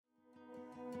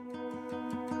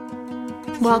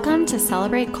Welcome to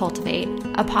Celebrate Cultivate,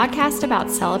 a podcast about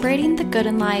celebrating the good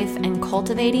in life and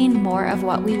cultivating more of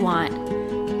what we want.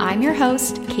 I'm your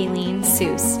host, Kayleen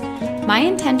Seuss. My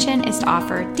intention is to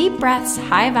offer deep breaths,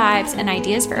 high vibes, and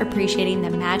ideas for appreciating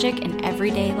the magic in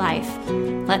everyday life.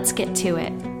 Let's get to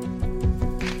it.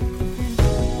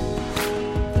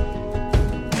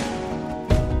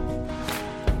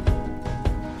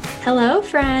 Hello,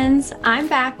 friends. I'm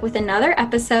back with another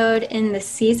episode in the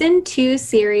Season 2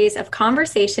 series of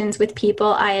conversations with people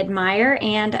I admire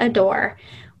and adore.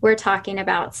 We're talking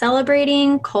about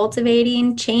celebrating,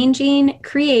 cultivating, changing,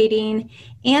 creating,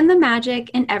 and the magic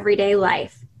in everyday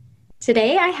life.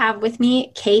 Today, I have with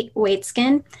me Kate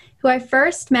Waitzkin, who I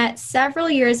first met several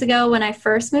years ago when I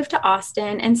first moved to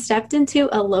Austin and stepped into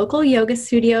a local yoga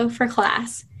studio for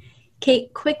class.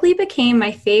 Kate quickly became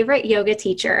my favorite yoga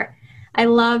teacher. I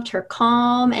loved her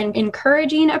calm and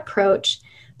encouraging approach,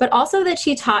 but also that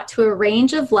she taught to a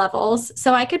range of levels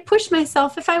so I could push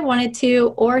myself if I wanted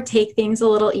to or take things a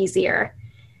little easier.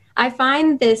 I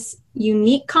find this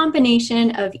unique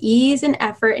combination of ease and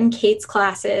effort in Kate's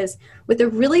classes with a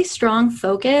really strong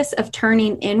focus of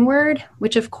turning inward,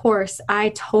 which of course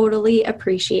I totally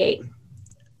appreciate.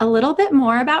 A little bit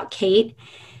more about Kate.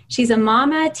 She's a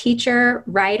mama, teacher,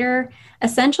 writer,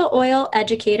 essential oil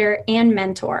educator, and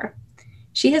mentor.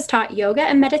 She has taught yoga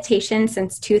and meditation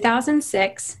since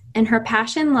 2006, and her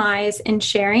passion lies in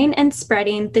sharing and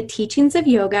spreading the teachings of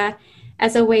yoga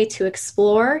as a way to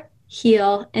explore,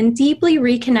 heal, and deeply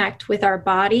reconnect with our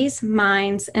bodies,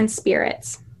 minds, and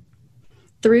spirits.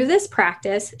 Through this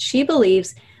practice, she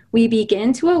believes we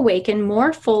begin to awaken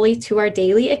more fully to our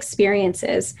daily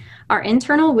experiences, our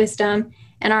internal wisdom,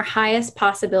 and our highest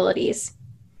possibilities.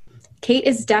 Kate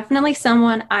is definitely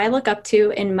someone I look up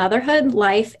to in motherhood,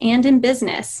 life, and in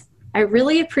business. I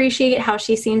really appreciate how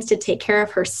she seems to take care of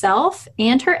herself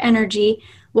and her energy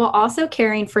while also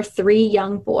caring for 3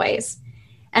 young boys.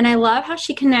 And I love how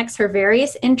she connects her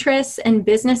various interests and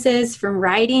businesses, from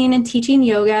writing and teaching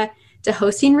yoga to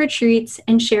hosting retreats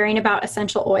and sharing about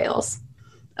essential oils.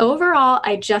 Overall,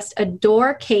 I just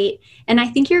adore Kate, and I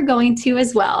think you're going to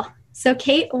as well. So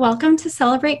Kate, welcome to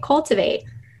Celebrate Cultivate.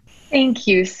 Thank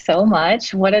you so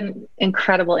much. What an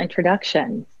incredible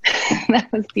introduction. That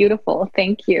was beautiful.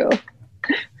 Thank you.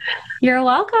 You're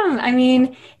welcome. I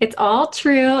mean, it's all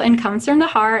true and comes from the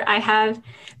heart. I have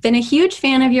been a huge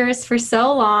fan of yours for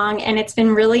so long, and it's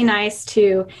been really nice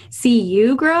to see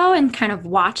you grow and kind of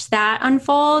watch that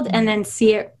unfold and then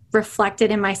see it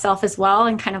reflected in myself as well,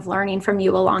 and kind of learning from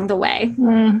you along the way.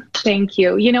 Thank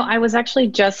you. You know, I was actually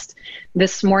just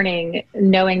this morning,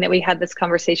 knowing that we had this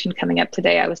conversation coming up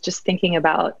today, I was just thinking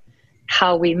about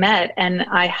how we met, and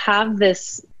I have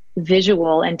this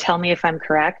visual, and tell me if I'm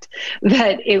correct,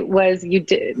 that it was, you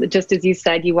did, just as you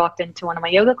said, you walked into one of my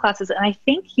yoga classes, and I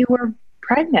think you were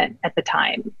pregnant at the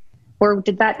time. Or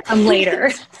did that come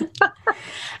later?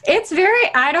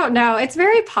 I don't know. It's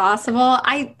very possible.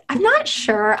 I'm not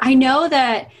sure. I know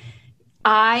that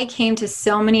I came to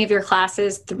so many of your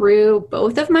classes through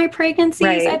both of my pregnancies,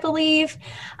 right. I believe.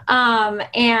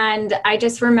 And I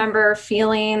just remember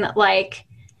feeling like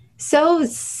so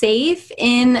safe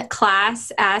in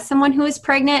class as someone who was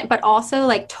pregnant, but also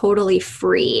like totally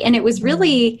free. And it was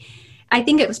really, I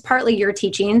think it was partly your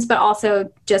teachings, but also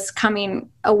just coming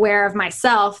aware of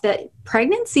myself that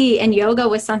pregnancy and yoga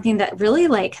was something that really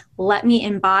like let me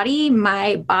embody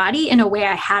my body in a way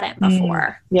I hadn't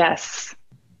before. Yes,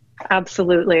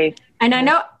 absolutely. And I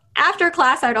know after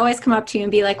class, I'd always come up to you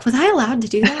and be like, was I allowed to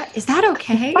do that? Is that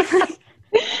okay?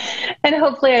 And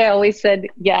hopefully I always said,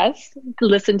 yes,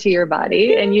 listen to your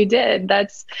body. And you did.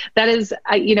 That is,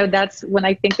 that's when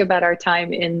I think about our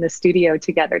time in the studio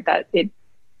together, that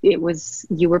it was,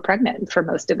 you were pregnant for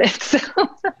most of it. So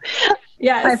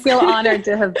yes. I feel honored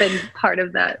to have been part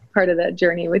of that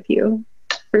journey with you,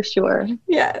 for sure.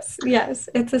 Yes.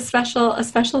 It's a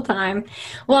special time.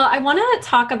 Well, I want to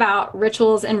talk about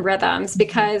rituals and rhythms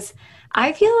because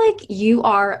I feel like you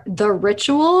are the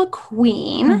ritual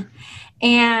queen.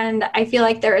 And I feel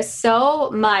like there is so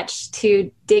much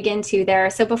to dig into there.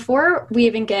 So before we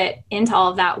even get into all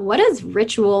of that, what does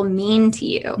ritual mean to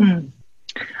you?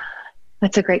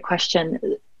 That's a great question.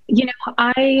 You know,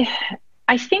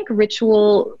 I think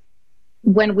ritual,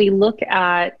 when we look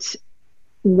at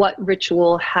what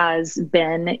ritual has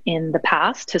been in the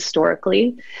past,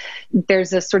 historically,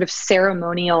 there's a sort of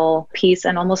ceremonial piece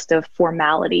and almost a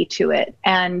formality to it.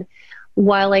 And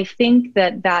while I think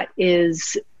that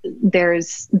is,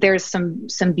 there's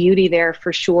some beauty there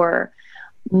for sure,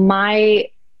 my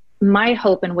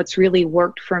hope and what's really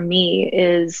worked for me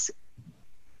is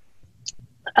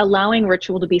allowing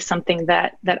ritual to be something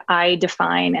that I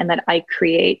define and that I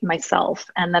create myself,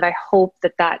 and that I hope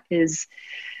that is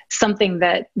something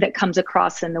that comes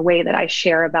across in the way that I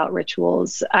share about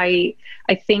rituals. I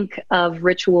think of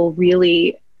ritual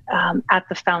really at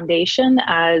the foundation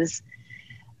as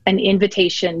an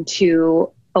invitation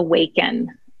to awaken,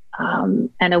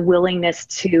 and a willingness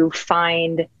to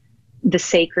find the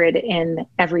sacred in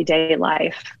everyday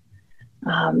life.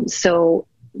 So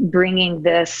bringing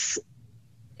this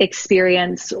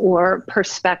experience or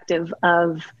perspective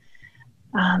of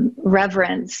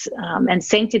reverence and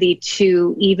sanctity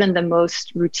to even the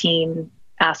most routine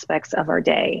aspects of our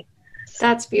day.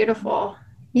 That's beautiful.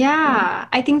 Yeah.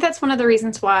 I think that's one of the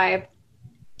reasons why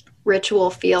ritual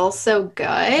feels so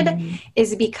good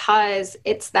is because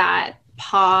it's that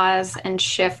pause and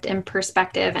shift in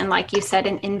perspective. And like you said,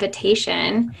 an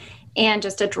invitation and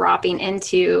just a dropping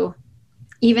into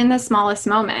even the smallest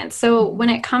moments. So when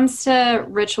it comes to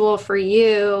ritual for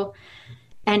you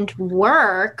and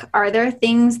work, are there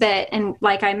things that, and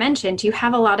like I mentioned, you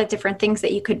have a lot of different things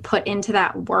that you could put into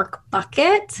that work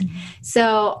bucket.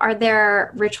 So are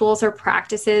there rituals or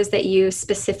practices that you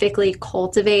specifically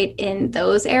cultivate in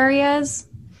those areas?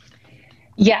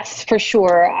 Yes, for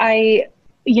sure. I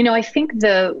think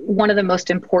one of the most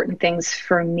important things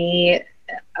for me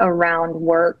around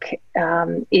work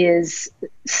is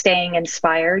staying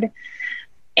inspired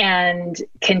and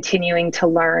continuing to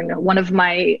learn. One of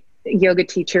my yoga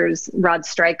teachers, Rod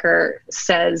Stryker,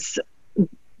 says,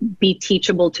 be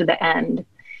teachable to the end.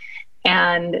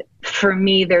 And for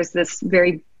me, there's this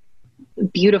very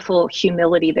beautiful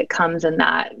humility that comes in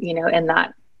that, in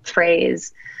that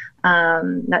phrase,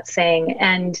 that saying.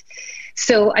 And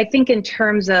so I think in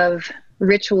terms of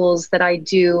rituals that I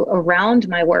do around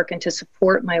my work and to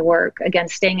support my work, again,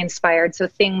 staying inspired. So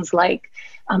things like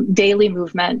daily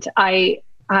movement.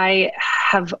 I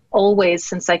have always,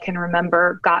 since I can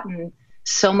remember, gotten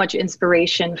so much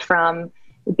inspiration from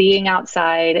being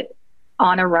outside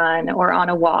on a run or on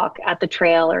a walk at the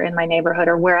trail or in my neighborhood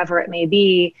or wherever it may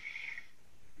be,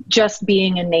 just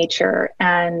being in nature.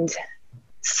 And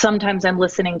sometimes I'm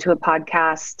listening to a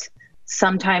podcast.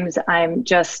 Sometimes I'm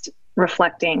just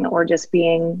reflecting or just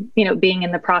being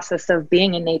in the process of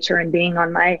being in nature and being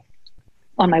on my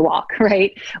walk,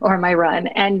 right? Or my run.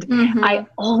 And I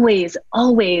always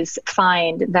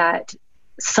find that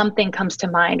something comes to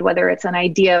mind, whether it's an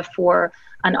idea for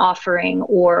an offering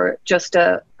or just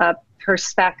a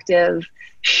perspective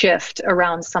shift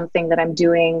around something that I'm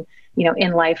doing,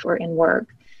 in life or in work.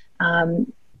 I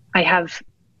have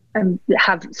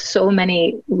so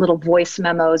many little voice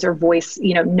memos or voice,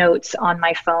 notes on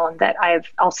my phone that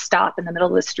I'll stop in the middle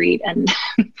of the street and,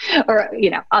 or,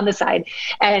 on the side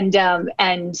and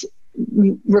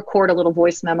record a little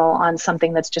voice memo on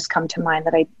something that's just come to mind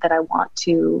that I want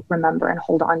to remember and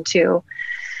hold on to.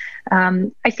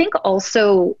 I think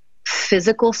also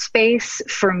physical space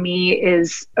for me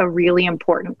is a really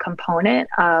important component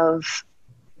of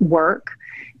work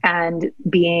and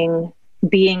being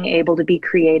able to be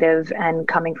creative and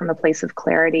coming from a place of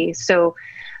clarity. So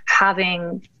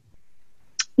having,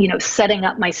 setting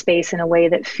up my space in a way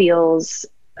that feels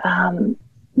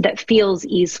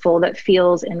easeful, that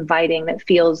feels inviting, that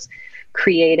feels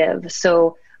creative.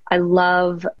 So I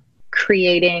love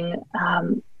creating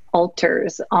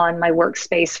altars on my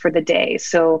workspace for the day.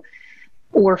 So,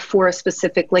 or for a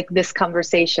specific, like this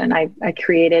conversation, I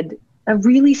created a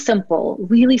really simple,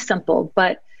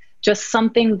 but just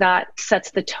something that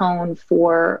sets the tone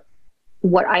for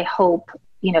what I hope,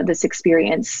 this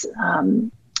experience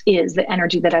is, the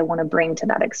energy that I want to bring to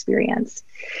that experience.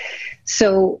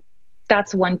 So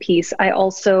that's one piece. I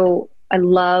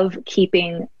love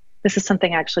keeping, this is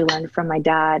something I actually learned from my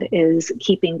dad, is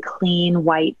keeping clean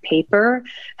white paper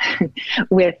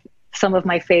with some of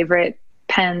my favorite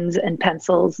pens and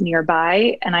pencils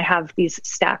nearby. And I have these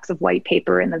stacks of white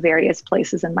paper in the various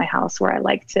places in my house where I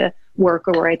like to work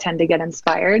or where I tend to get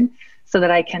inspired, so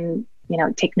that I can,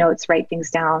 take notes, write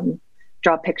things down,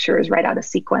 draw pictures, write out a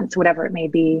sequence, whatever it may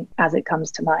be as it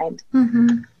comes to mind.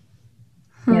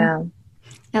 Yeah.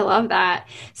 I love that.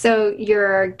 So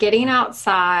you're getting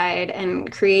outside and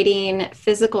creating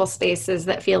physical spaces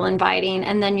that feel inviting,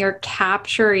 and then you're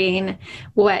capturing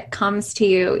what comes to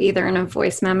you either in a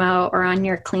voice memo or on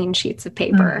your clean sheets of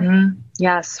paper.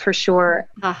 Yes, for sure.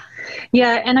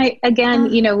 Yeah. And I,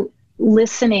 again,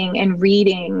 listening and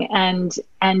reading and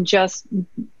just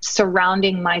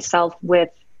surrounding myself with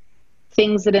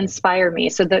things that inspire me.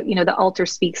 So that, the altar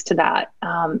speaks to that.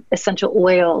 Essential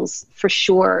oils for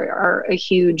sure are a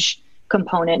huge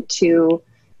component to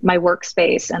my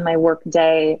workspace and my work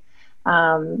day.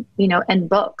 And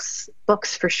books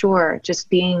for sure. Just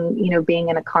being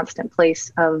in a constant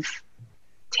place of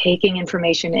taking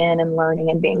information in and learning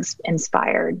and being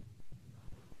inspired.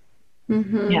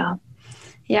 Mm-hmm. Yeah.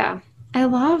 Yeah. I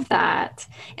love that.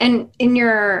 And in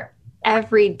your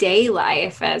everyday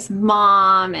life as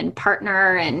mom and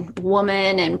partner and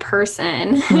woman and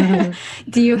person,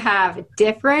 do you have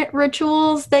different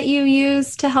rituals that you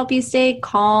use to help you stay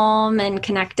calm and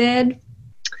connected?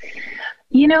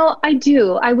 I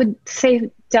do. I would say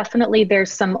definitely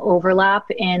there's some overlap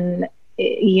in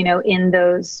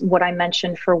those, what I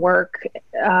mentioned for work,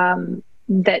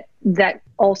 that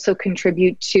also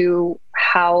contribute to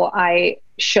how I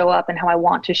show up and how I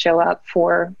want to show up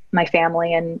for my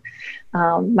family and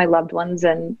my loved ones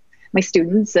and my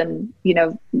students and,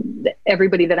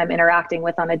 everybody that I'm interacting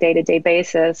with on a day-to-day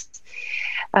basis.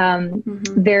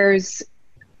 There's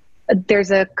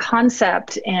a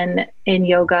concept in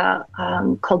yoga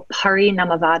called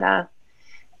Parinamavada,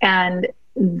 and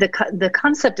the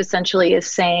concept essentially is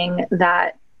saying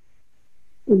that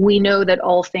we know that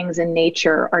all things in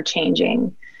nature are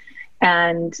changing,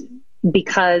 and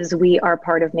because we are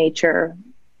part of nature,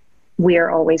 we are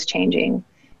always changing,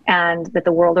 and that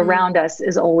the world around us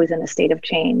is always in a state of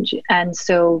change. And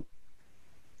so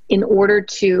in order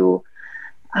to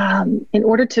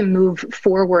move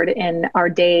forward in our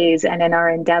days and in our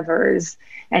endeavors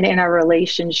and in our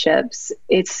relationships,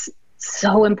 it's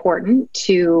so important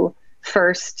to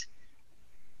first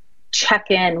check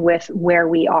in with where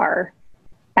we are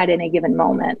at any given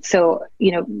moment. So,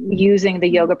 using the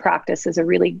yoga practice is a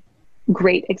really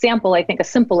great example, I think a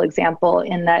simple example,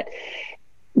 in that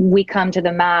we come to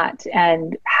the mat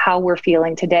and how we're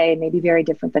feeling today may be very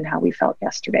different than how we felt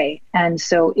yesterday. And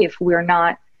so if we're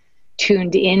not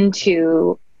tuned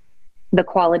into the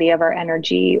quality of our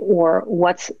energy or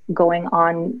what's going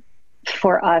on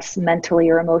for us mentally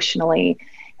or emotionally,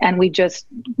 and we just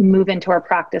move into our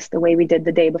practice the way we did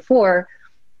the day before,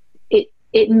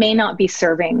 it may not be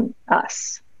serving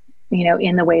us,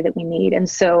 in the way that we need. And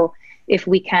so if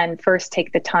we can first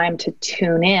take the time to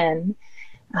tune in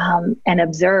and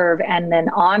observe, and then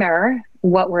honor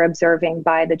what we're observing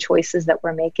by the choices that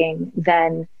we're making,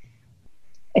 then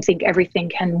I think everything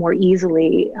can more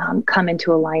easily come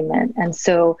into alignment. And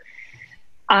so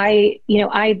I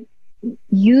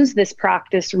use this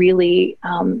practice really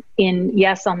on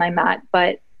my mat,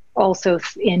 but also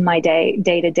in my day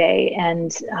to day,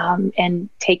 and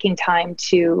taking time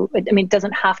to, it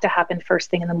doesn't have to happen first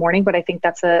thing in the morning, but I think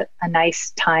that's a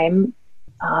nice time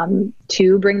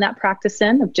to bring that practice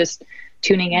in, of just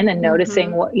tuning in and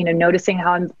noticing noticing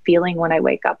how I'm feeling when I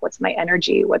wake up. What's my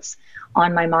energy? What's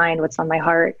on my mind? What's on my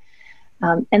heart?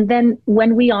 And then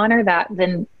when we honor that,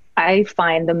 then I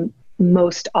find the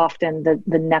most often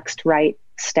the next right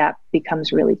step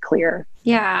becomes really clear.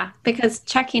 Yeah, because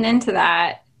checking into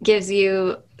that gives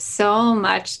you so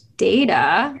much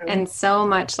data and so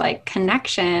much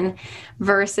connection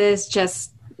versus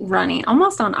just running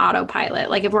almost on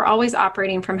autopilot. Like if we're always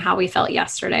operating from how we felt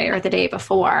yesterday or the day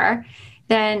before,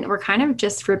 then we're kind of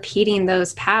just repeating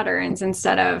those patterns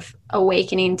instead of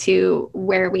awakening to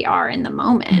where we are in the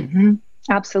moment. Mm-hmm.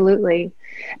 Absolutely.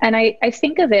 And I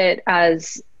think of it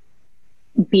as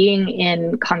being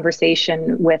in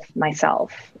conversation with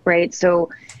myself, right? So,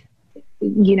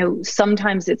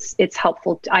 sometimes it's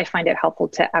helpful. I find it helpful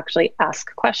to actually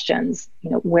ask questions.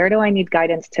 Where do I need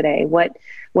guidance today? What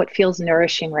feels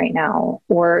nourishing right now?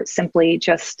 Or simply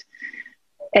just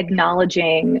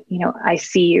acknowledging, I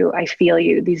see you, I feel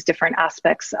you, these different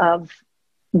aspects of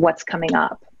what's coming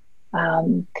up.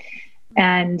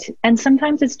 And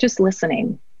sometimes it's just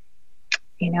listening,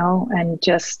 and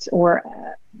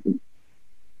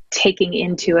taking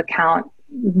into account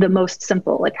the most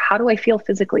simple, like, how do I feel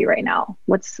physically right now?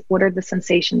 What are the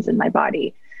sensations in my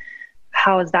body?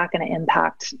 How is that going to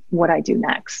impact what I do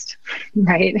next?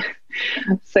 Right.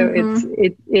 So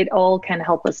it all can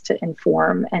help us to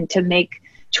inform and to make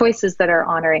choices that are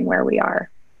honoring where we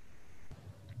are.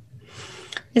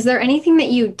 Is there anything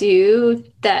that you do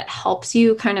that helps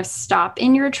you kind of stop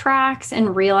in your tracks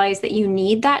and realize that you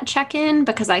need that check-in?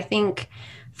 Because I think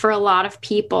for a lot of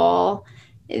people,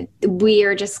 we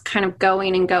are just kind of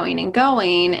going and going and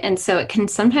going. And so it can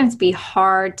sometimes be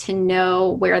hard to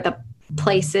know where the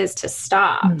place is to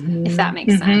stop, if that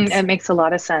makes sense. It makes a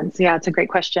lot of sense. Yeah, it's a great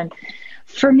question.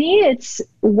 For me, it's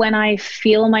when I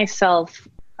feel myself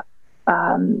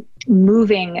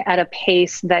moving at a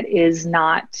pace that is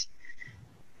not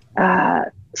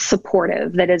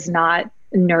supportive, that is not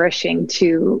nourishing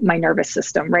to my nervous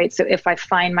system, right? So if I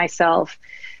find myself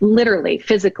literally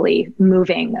physically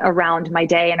moving around my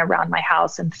day and around my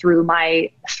house and through my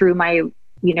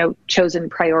chosen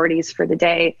priorities for the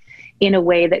day in a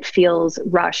way that feels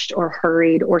rushed or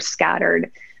hurried or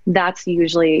scattered, that's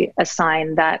usually a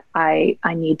sign that I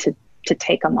need to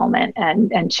take a moment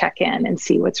and check in and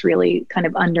see what's really kind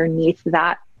of underneath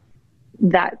that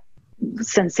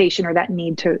sensation or that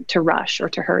need to rush or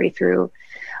to hurry through.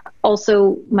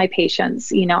 Also, my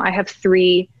patience. I have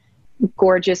 3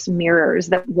 gorgeous mirrors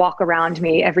that walk around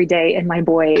me every day in my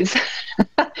boys.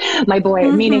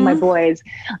 Meaning my boys,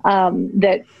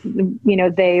 that,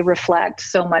 they reflect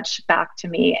so much back to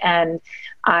me. And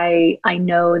I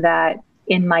know that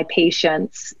in my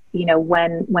patience,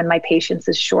 when my patience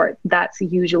is short, that's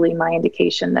usually my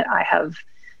indication that I have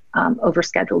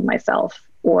overscheduled myself,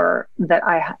 or that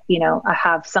I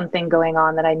have something going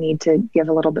on that I need to give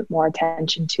a little bit more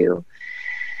attention to.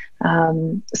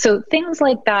 So things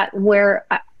like that, where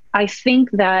I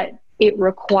think that it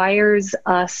requires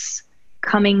us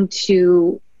coming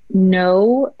to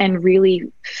know and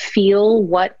really feel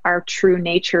what our true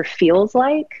nature feels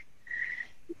like,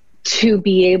 to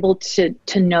be able to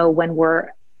know when we're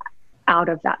out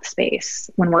of that space,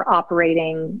 when we're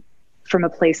operating from a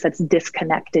place that's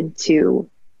disconnected to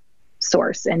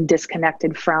source and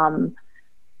disconnected from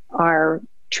our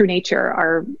true nature,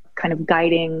 our kind of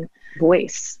guiding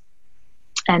voice.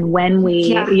 And when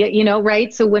we,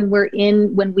 right. So when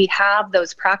we have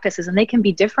those practices, and they can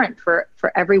be different for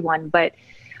everyone, but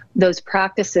those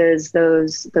practices,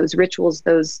 those rituals,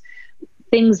 those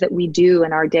things that we do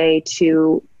in our day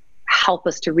to help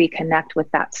us to reconnect with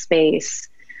that space,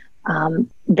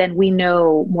 then we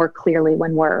know more clearly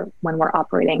when we're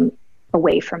operating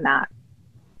away from that.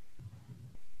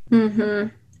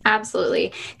 Mm-hmm.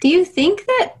 Absolutely. Do you think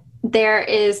that there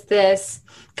is this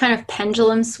kind of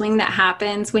pendulum swing that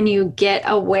happens when you get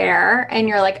aware and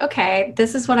you're like, okay,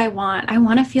 this is what I want. I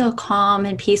want to feel calm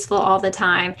and peaceful all the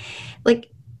time. Like,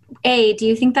 A, do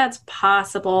you think that's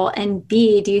possible? And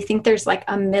B, do you think there's like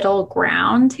a middle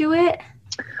ground to it?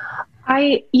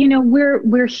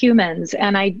 We're humans,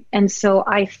 and so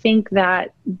I think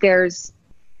that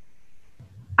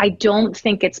I don't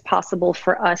think it's possible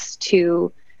for us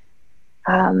to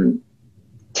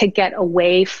get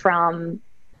away from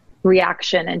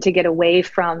reaction and to get away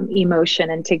from emotion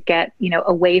and to get,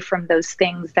 away from those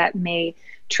things that may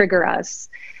trigger us.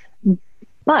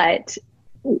 But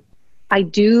I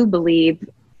do believe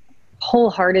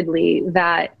wholeheartedly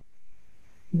that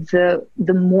the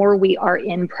more we are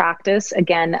in practice,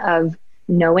 again, of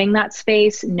knowing that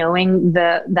space, knowing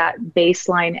that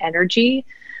baseline energy,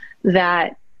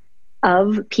 that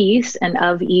of peace and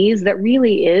of ease, that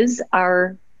really is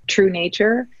our true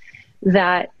nature,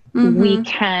 that we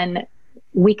can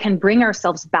bring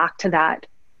ourselves back to that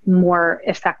more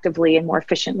effectively and more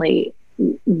efficiently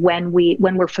when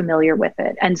we're familiar with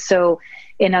it. And so,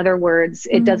 in other words,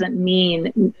 it doesn't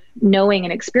mean knowing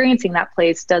and experiencing that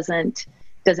place doesn't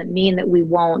mean that we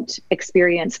won't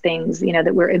experience things,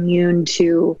 that we're immune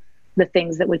to the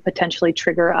things that would potentially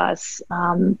trigger us.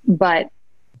 But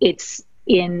it's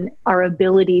in our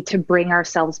ability to bring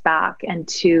ourselves back and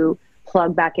to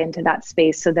plug back into that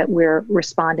space so that we're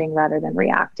responding rather than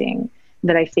reacting,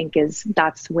 that I think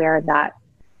that's where that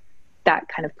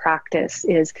kind of practice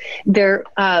is there.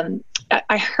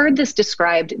 I heard this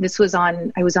described.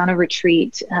 I was on a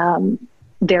retreat.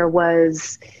 There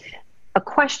was a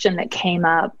question that came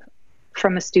up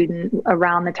from a student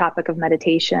around the topic of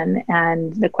meditation.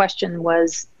 And the question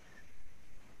was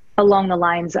along the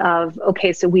lines of,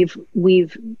 okay, so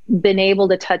we've been able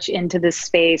to touch into this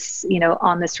space,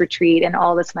 on this retreat and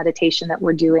all this meditation that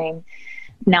we're doing.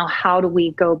 Now, how do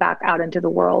we go back out into the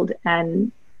world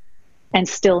and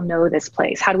still know this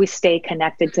place? How do we stay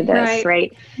connected to this?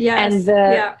 Right. Yes. And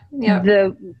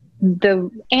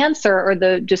the answer or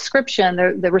the description,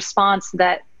 the response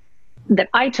that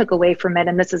I took away from it,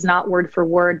 and this is not word for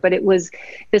word, but it was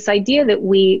this idea that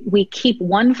we keep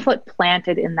one foot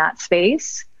planted in that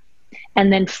space,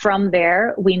 and then from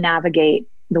there we navigate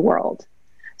the world,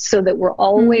 so that we're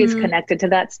always connected to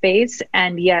that space,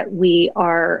 and yet we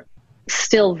are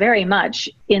still very much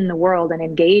in the world and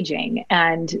engaging.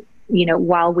 And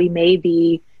while we may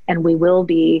be and we will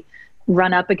be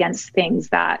run up against things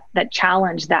that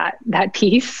challenge that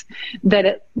piece,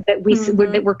 that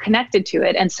we're connected to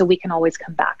it, and so we can always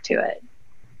come back to it.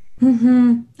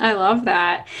 I love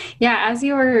that. Yeah, as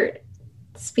you were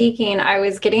speaking, I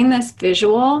was getting this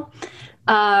visual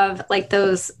of like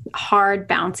those hard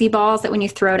bouncy balls that when you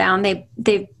throw down,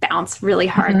 they bounce really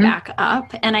hard back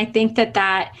up. And I think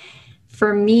that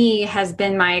for me has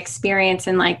been my experience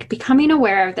in like becoming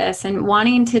aware of this and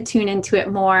wanting to tune into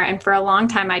it more. And for a long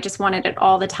time, I just wanted it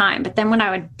all the time. But then when I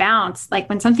would bounce, like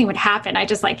when something would happen, I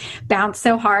just like bounce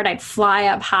so hard, I'd fly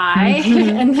up high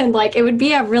and then like it would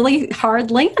be a really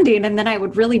hard landing. And then I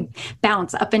would really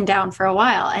bounce up and down for a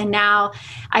while. And now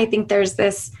I think there's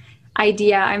this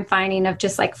idea I'm finding of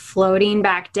just like floating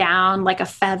back down like a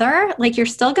feather. Like you're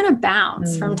still going to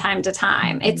bounce from time to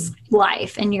time. It's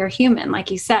life and you're human,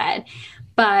 like you said.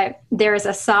 But there's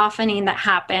a softening that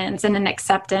happens and an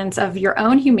acceptance of your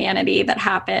own humanity that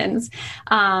happens.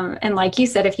 And like you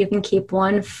said, if you can keep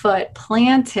one foot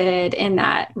planted in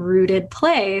that rooted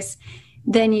place,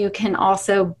 then you can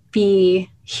also be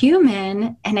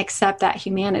human and accept that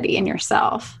humanity in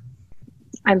yourself.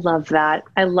 I love that.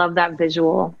 I love that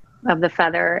visual of the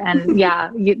feather. And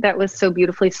yeah, that was so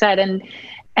beautifully said.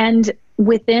 And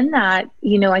within that,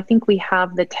 you know, I think we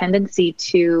have the tendency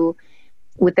to,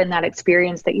 within that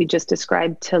experience that you just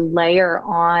described, to layer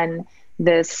on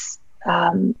this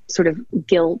sort of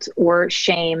guilt or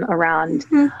shame around,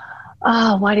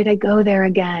 oh, why did I go there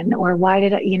again? Or why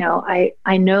did I, you know,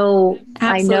 I know,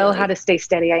 Absolutely. I know how to stay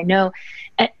steady. I know.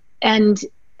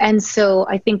 And so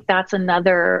I think that's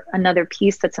another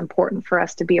piece that's important for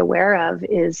us to be aware of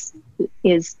is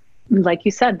like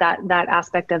you said, that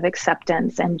aspect of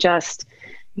acceptance and just,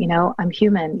 you know, I'm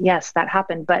human. Yes, that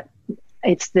happened, but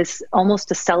it's this almost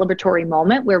a celebratory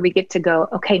moment where we get to go,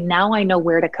 okay, now I know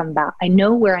where to come back. I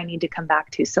know where I need to come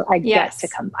back to. So I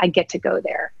get to go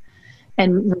there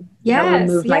and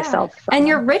remove myself from and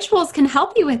your rituals can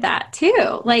help you with that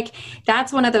too. Like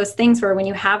that's one of those things where when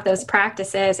you have those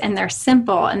practices and they're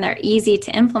simple and they're easy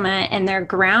to implement and they're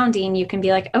grounding, you can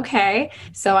be like, okay,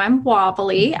 so I'm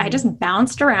wobbly. I just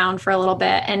bounced around for a little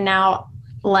bit and now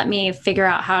let me figure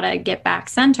out how to get back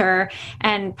center.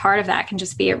 And part of that can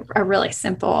just be a really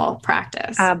simple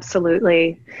practice.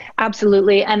 Absolutely.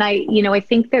 Absolutely. And I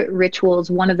think that rituals,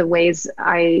 one of the ways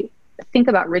I think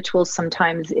about rituals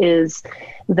sometimes is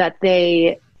that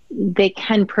they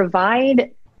can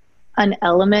provide an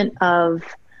element of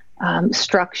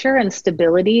structure and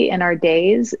stability in our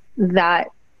days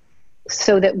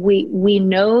so that we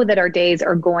know that our days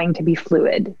are going to be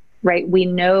fluid, right? We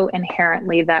know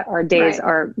inherently that our days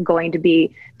are going to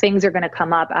be, things are going to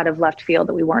come up out of left field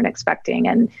that we weren't expecting.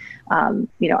 And,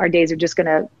 our days are just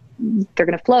they're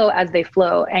going to flow as they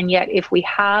flow. And yet if we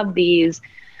have these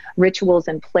rituals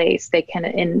in place, they can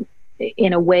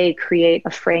in a way create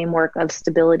a framework of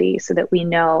stability so that we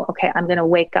know, okay, I'm going to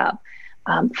wake up.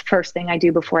 First thing I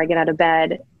do before I get out of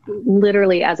bed,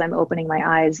 literally as I'm opening my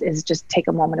eyes, is just take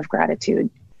a moment of gratitude.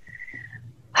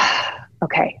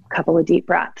 Okay, a couple of deep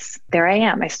breaths. There I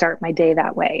am. I start my day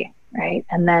that way, right?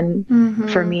 And then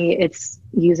for me, it's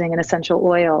using an essential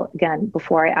oil again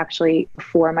before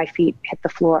my feet hit the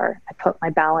floor. I put my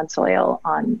balance oil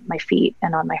on my feet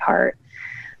and on my heart.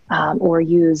 Or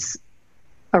use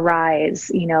Arise,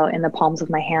 in the palms of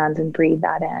my hands and breathe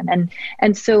that in.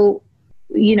 And so,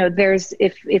 there's,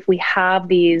 if we have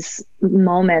these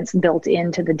moments built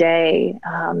into the day,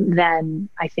 then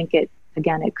I think it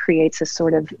creates a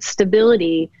sort of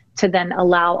stability to then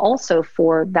allow also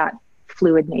for that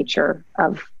fluid nature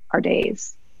of our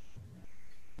days.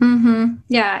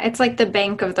 Yeah, it's like the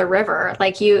bank of the river.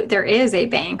 Like there is a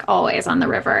bank always on the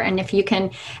river. And if you can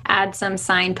add some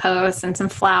signposts and some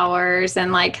flowers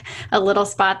and like a little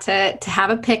spot to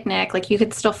have a picnic, like you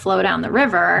could still flow down the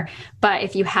river. But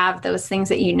if you have those things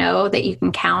that that you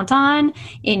can count on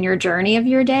in your journey of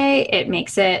your day, it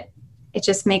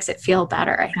just makes it feel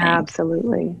better, I think.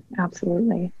 Absolutely.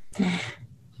 Absolutely. Yeah.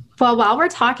 Well, while we're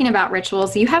talking about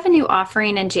rituals, you have a new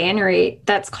offering in January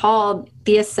that's called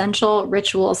the Essential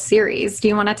Rituals Series. Do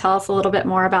you want to tell us a little bit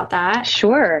more about that?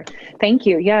 Sure. Thank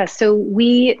you. Yeah. So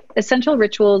Essential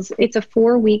Rituals, it's a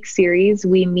 4-week series.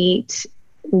 We meet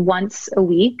once a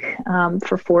week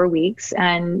for 4 weeks,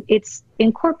 and it's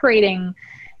incorporating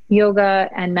yoga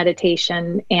and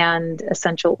meditation and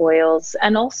essential oils,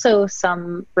 and also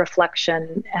some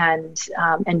reflection and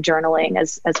journaling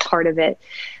as part of it.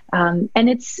 And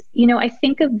it's, I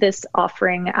think of this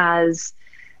offering as,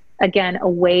 again, a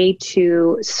way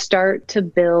to start to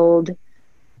build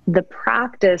the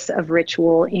practice of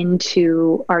ritual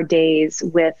into our days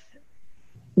with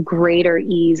greater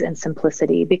ease and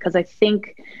simplicity, because I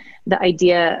think the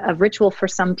idea of ritual for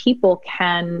some people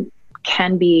can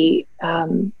be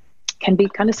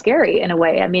kind of scary in a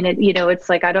way. I mean, it's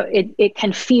like, it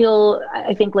can feel,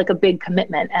 I think, like a big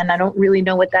commitment, and I don't really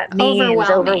know what that means.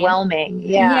 Overwhelming.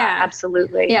 Yeah,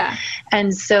 absolutely. Yeah.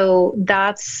 And so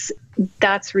that's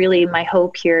that's really my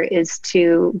hope here, is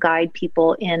to guide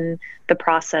people in the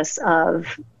process of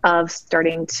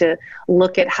starting to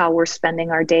look at how we're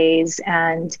spending our days,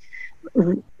 and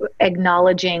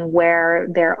acknowledging where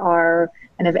there are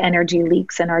kind of energy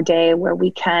leaks in our day, where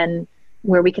we can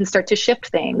start to shift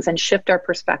things and shift our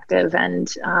perspective,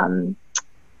 and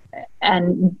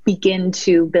begin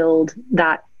to build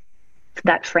that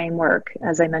framework,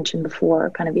 as I mentioned before,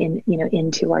 kind of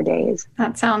into our days.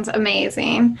 That sounds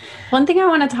amazing. One thing I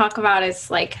want to talk about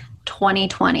is like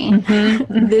 2020,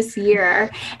 this year.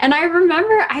 And I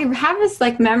remember I have this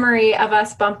like memory of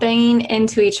us bumping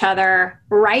into each other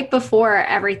right before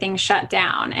everything shut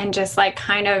down, and just like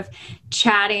kind of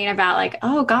chatting about like,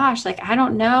 oh gosh, like, I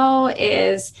don't know,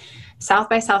 is South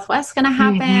by Southwest going to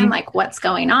happen? Like, what's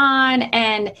going on?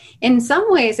 And in some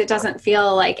ways, it doesn't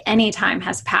feel like any time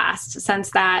has passed since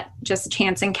that just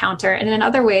chance encounter. And in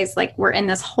other ways, like, we're in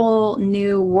this whole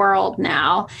new world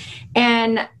now.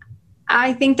 And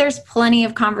I think there's plenty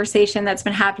of conversation that's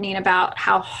been happening about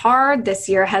how hard this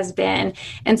year has been.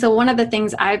 And so one of the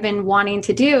things I've been wanting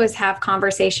to do is have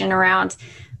conversation around,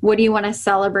 what do you want to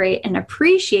celebrate and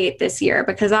appreciate this year?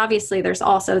 Because obviously there's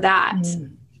also that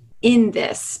in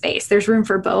this space. There's room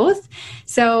for both.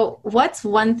 So what's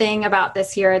one thing about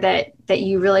this year that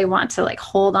you really want to like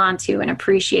hold on to and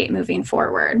appreciate moving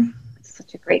forward?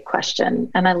 Such a great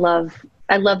question. And I love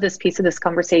this piece of this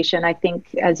conversation. I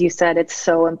think, as you said, it's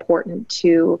so important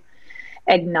to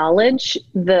acknowledge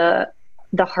the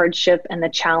hardship and the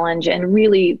challenge, and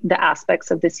really the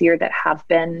aspects of this year that have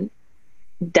been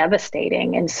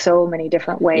devastating in so many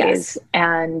different ways. Yes.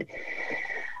 And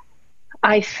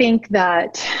I think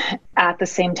that at the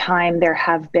same time, there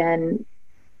have been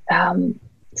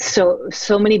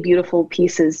so many beautiful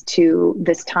pieces to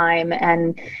this time.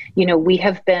 And, we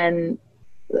have been,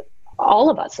 all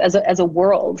of us as a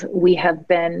world, we have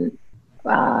been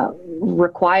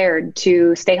required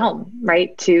to stay home,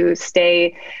 right? To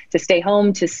stay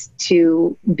home,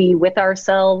 to be with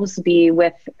ourselves, be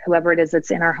with whoever it is that's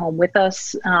in our home with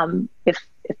us, if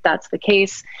that's the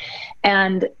case.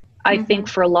 And I think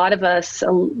for a lot of us,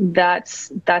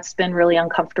 that's been really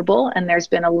uncomfortable, and there's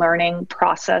been a learning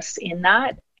process in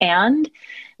that. And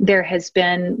there has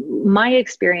been my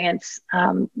experience,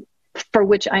 for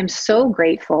which I'm so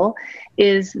grateful,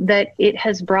 is that it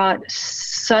has brought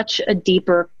such a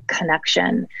deeper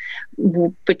connection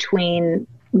between,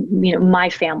 my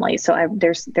family. So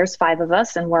there's 5 of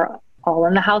us, and we're all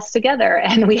in the house together,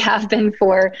 and we have been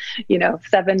for,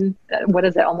 7,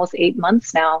 almost 8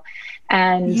 months now.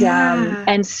 And,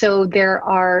 and so there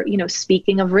are,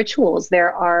 speaking of rituals,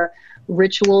 there are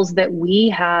rituals that we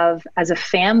have as a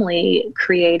family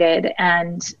created,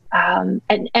 and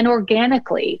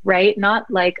organically, right? Not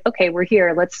like, okay, we're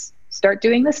here, let's start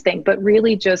doing this thing, but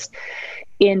really just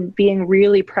in being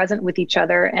really present with each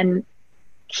other and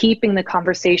keeping the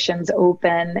conversations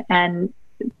open, and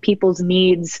people's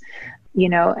needs,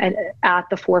 at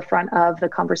the forefront of the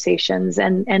conversations.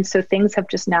 And so things have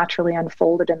just naturally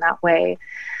unfolded in that way.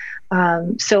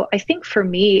 So I think for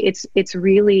me, it's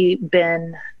really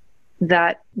been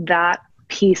that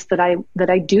piece that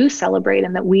I do celebrate,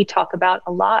 and that we talk about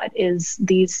a lot, is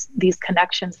these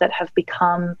connections that have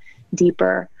become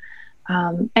deeper.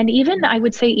 And even, I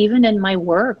would say, even in my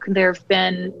work, there've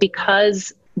been,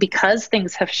 because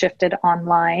things have shifted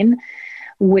online,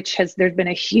 there's been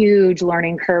a huge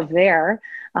learning curve there,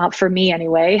 for me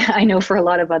anyway. I know for a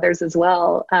lot of others as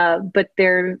well. But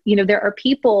there are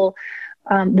people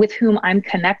with whom I'm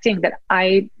connecting that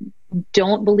I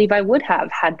don't believe I would have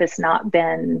had this not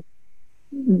been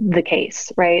the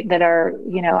case, right? That are,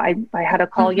 I had a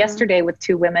call yesterday with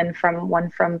 2 women,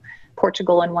 one from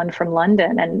Portugal and one from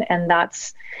London. And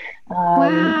that's,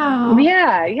 wow.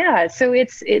 Yeah. So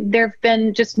there've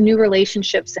been just new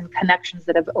relationships and connections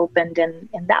that have opened in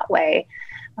that way,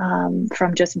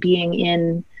 from just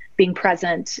being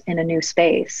present in a new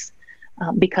space,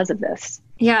 because of this.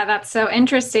 Yeah, that's so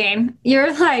interesting.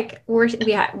 You're like, we're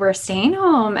staying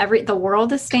home. The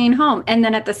world is staying home. And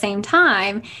then at the same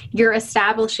time, you're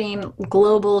establishing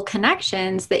global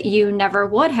connections that you never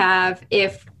would have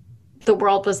if the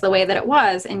world was the way that it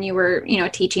was, and you were,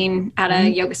 teaching at a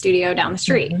yoga studio down the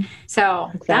street.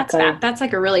 So exactly. that's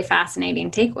like a really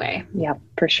fascinating takeaway. Yeah,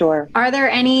 for sure. Are there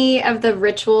any of the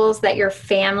rituals that your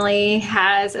family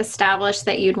has established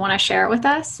that you'd want to share with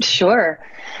us? Sure.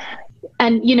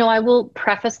 And, I will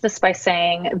preface this by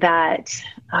saying that,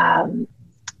 and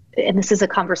this is a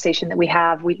conversation that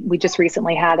we just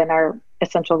recently had in our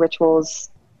Essential Rituals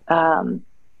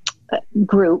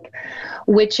group,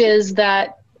 which is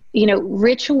that,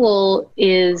 ritual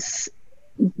I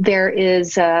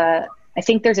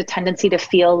think there's a tendency to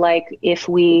feel like if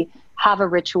we have a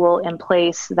ritual in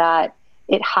place that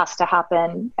it has to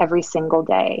happen every single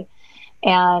day.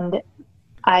 And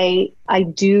I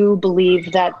do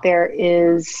believe that there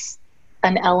is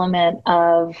an element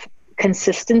of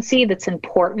consistency that's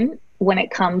important when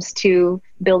it comes to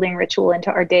building ritual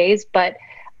into our days. But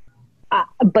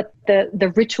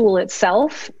the ritual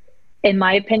itself, in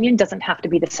my opinion, doesn't have to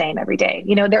be the same every day.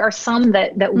 You know, there are some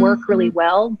that work really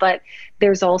well, but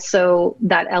there's also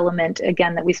that element,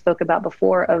 again, that we spoke about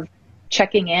before, of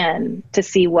checking in to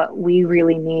see what we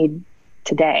really need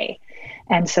today.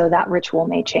 And so that ritual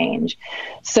may change.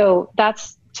 So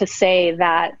that's to say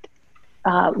that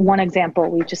one example,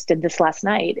 we just did this last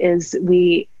night, is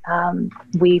we've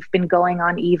been going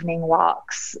on evening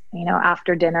walks, you know,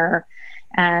 after dinner,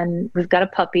 and we've got a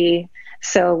puppy.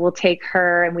 So we'll take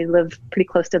her, and we live pretty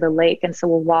close to the lake. And so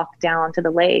we'll walk down to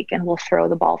the lake and we'll throw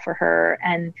the ball for her.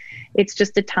 And it's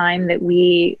just a time that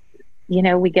we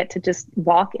get to just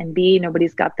walk and be,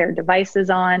 nobody's got their devices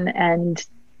on, and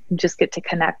just get to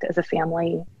connect as a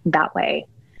family that way.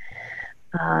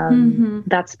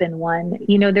 That's been one.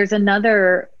 You know, there's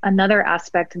another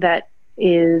aspect that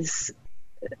is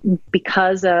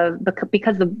because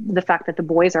the fact that the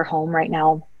boys are home right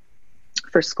now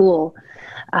for school.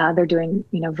 They're doing,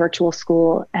 virtual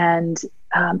school. And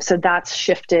so that's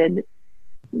shifted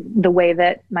the way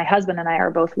that my husband and I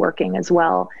are both working as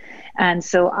well. And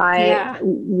so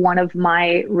one of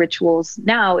my rituals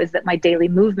now is that my daily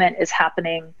movement is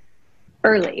happening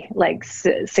early, like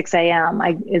 6 a.m.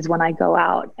 is when I go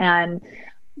out. And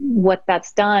what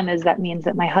that's done is that means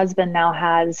that my husband now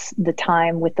has the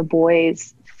time with the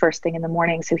boys first thing in the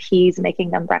morning. So he's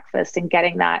making them breakfast and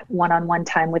getting that one-on-one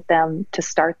time with them to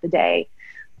start the day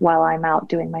while I'm out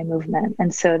doing my movement.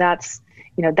 And so that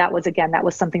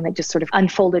was something that just sort of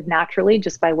unfolded naturally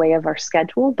just by way of our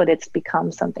schedule, but it's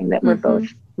become something that we're both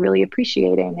really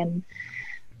appreciating.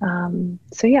 And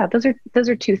those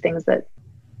are two things that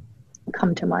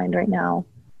come to mind right now.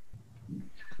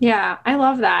 Yeah, I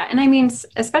love that. And I mean,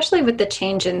 especially with the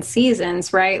change in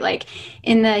seasons, right? Like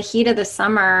in the heat of the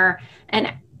summer,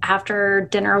 and after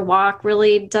dinner walk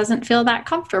really doesn't feel that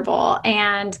comfortable,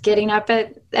 and getting up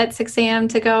at 6 a.m.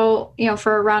 to go,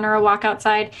 for a run or a walk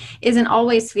outside isn't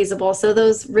always feasible. So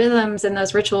those rhythms and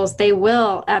those rituals, they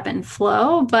will ebb and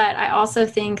flow. But I also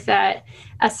think that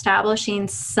establishing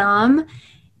some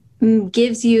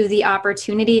gives you the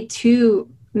opportunity to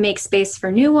make space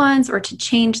for new ones or to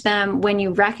change them when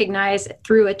you recognize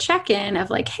through a check-in of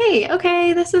like, hey,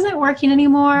 okay, this isn't working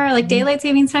anymore. Like daylight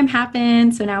savings time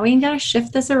happened. So now we got to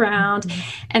shift this around.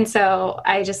 And so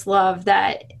I just love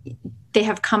that they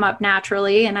have come up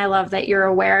naturally. And I love that you're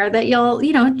aware that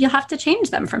you'll have to change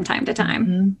them from time to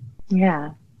time.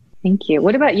 Yeah. Thank you.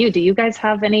 What about you? Do you guys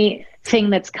have anything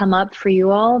that's come up for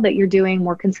you all that you're doing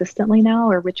more consistently now,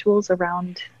 or rituals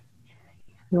around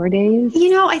your days?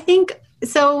 I think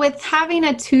so with having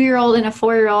a 2-year-old and a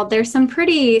 4-year-old, there's some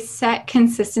pretty set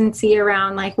consistency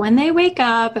around like when they wake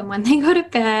up and when they go to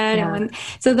bed. Yeah.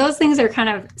 So those things are kind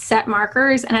of set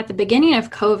markers. And at the beginning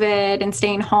of COVID and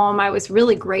staying home, I was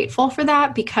really grateful for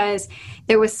that because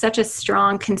there was such a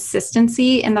strong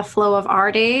consistency in the flow of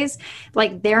our days.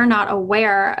 Like they're not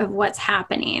aware of what's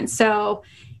happening. So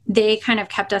they kind of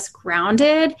kept us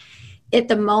grounded. At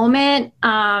the moment,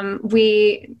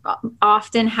 we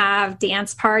often have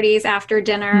dance parties after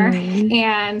dinner,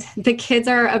 and the kids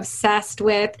are obsessed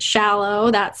with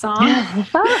 "Shallow," that song.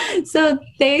 So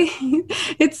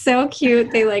it's so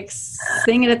cute. They like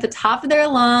sing it at the top of their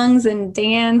lungs and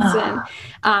dance.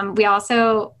 And we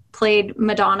also played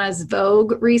Madonna's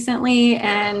Vogue recently,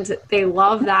 and they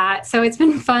love that. So it's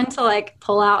been fun to like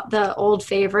pull out the old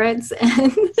favorites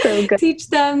and teach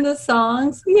them the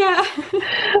songs. Yeah.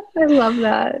 I love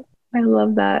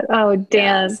that. Oh,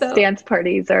 dance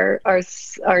parties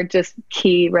are just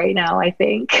key right now, I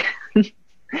think.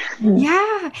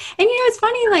 Yeah. And it's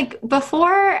funny, like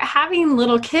before having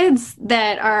little kids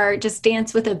that are just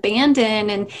dance with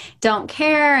abandon and don't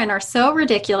care and are so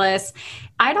ridiculous,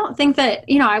 I don't think that,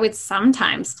 I would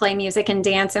sometimes play music and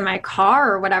dance in my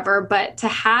car or whatever, but to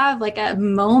have like a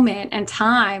moment and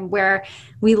time where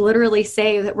we literally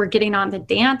say that we're getting on the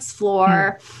dance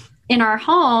floor in our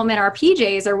home, in our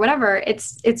PJs or whatever,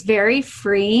 it's very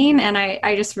freeing. And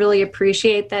I just really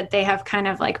appreciate that they have kind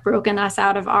of like broken us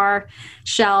out of our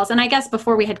shells. And I guess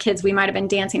before we had kids, we might've been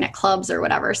dancing at clubs or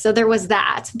whatever. So there was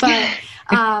that, but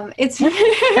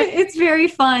it's very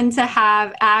fun to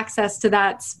have access to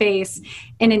that space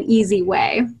in an easy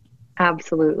way.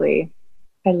 Absolutely.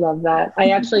 I love that. I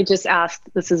actually just asked,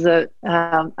 I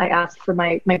asked for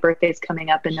my birthday's coming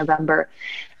up in November.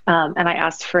 And I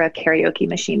asked for a karaoke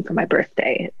machine for my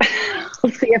birthday.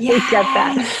 We'll see if we get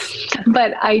that.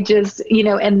 But I just,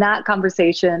 and that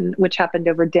conversation, which happened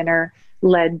over dinner,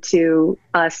 led to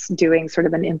us doing sort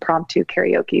of an impromptu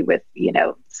karaoke with,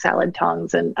 salad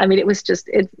tongs. And I mean, it was just,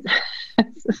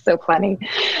 it's so funny.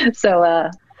 So,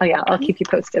 yeah, I'll keep you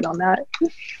posted on that.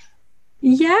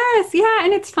 Yes. Yeah.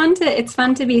 And it's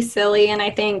fun to be silly. And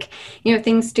I think,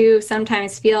 things do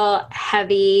sometimes feel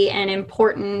heavy and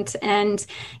important, and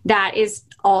that is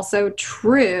also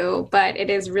true, but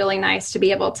it is really nice to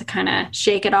be able to kind of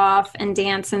shake it off and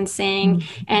dance and sing.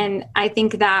 Mm-hmm. And I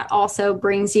think that also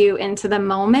brings you into the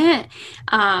moment.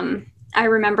 I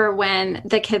remember when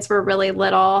the kids were really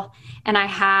little, and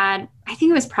I think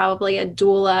it was probably a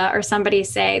doula or somebody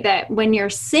say that when you're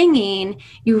singing,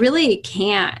 you really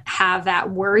can't have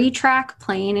that worry track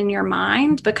playing in your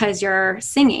mind, because you're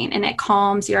singing and it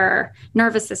calms your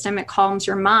nervous system, it calms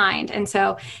your mind. And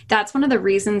so that's one of the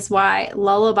reasons why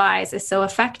lullabies is so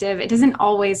effective. It isn't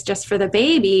always just for the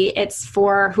baby, it's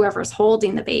for whoever's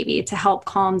holding the baby to help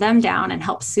calm them down and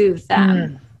help soothe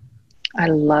them. I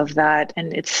love that.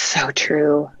 And it's so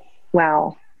true.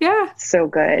 Wow. Yeah. So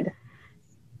good.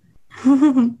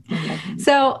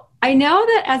 So I know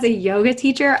that as a yoga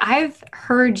teacher, I've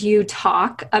heard you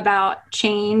talk about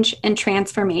change and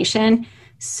transformation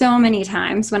so many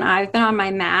times when I've been on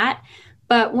my mat.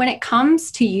 But when it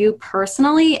comes to you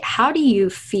personally, how do you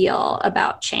feel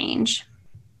about change?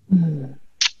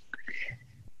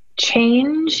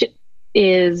 Change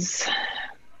is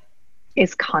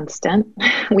constant.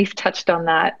 We've touched on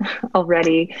that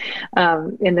already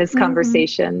in this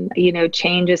conversation.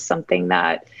 Change is something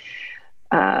that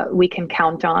we can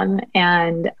count on.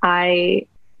 And I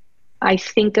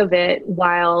think of it,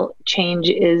 while change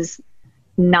is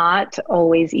not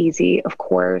always easy, of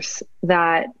course,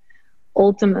 that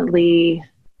ultimately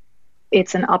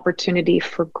it's an opportunity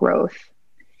for growth.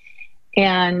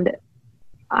 And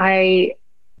I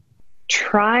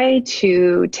try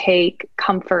to take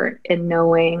comfort in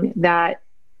knowing that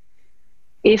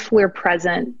if we're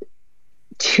present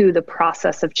to the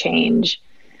process of change,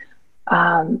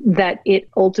 that it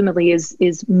ultimately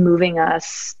is moving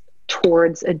us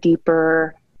towards a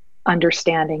deeper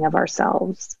understanding of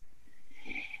ourselves.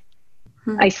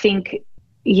 I think,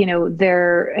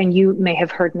 and you may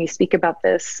have heard me speak about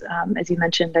this, as you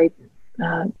mentioned, I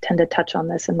tend to touch on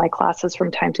this in my classes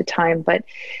from time to time, but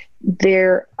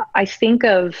I think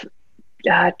of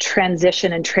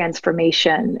transition and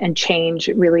transformation and change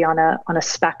really on a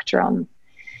spectrum.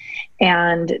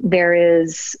 And there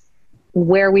is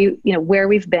where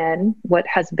we've been, what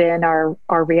has been our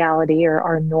reality or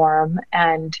our norm,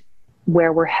 and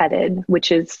where we're headed,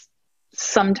 which is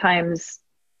sometimes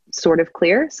sort of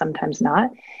clear, sometimes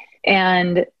not.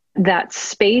 And that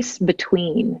space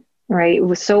between, right?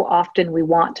 So often we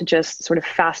want to just sort of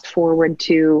fast forward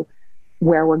to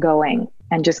where we're going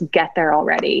and just get there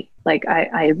already. Like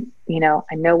I know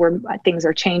where things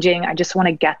are changing. I just want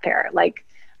to get there. Like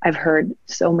I've heard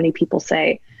so many people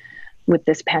say with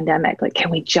this pandemic, like, can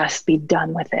we just be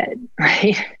done with it?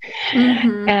 Right.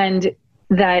 Mm-hmm. And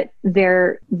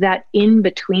that in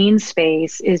between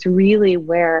space is really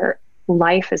where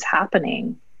life is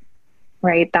happening,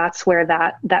 right? That's where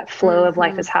that flow of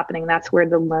life is happening. That's where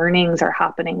the learnings are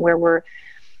happening, where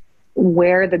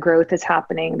the growth is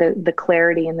happening, the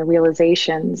clarity and the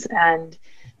realizations. And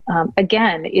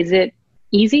again, is it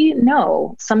easy?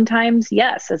 No. Sometimes,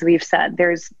 yes, as we've said,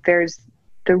 there's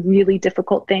the really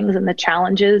difficult things and the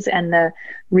challenges and the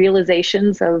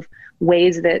realizations of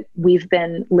ways that we've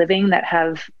been living that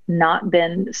have not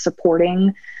been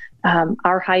supporting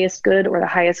our highest good or the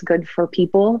highest good for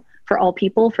people, for all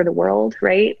people, for the world,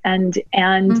 right? And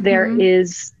there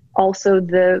is also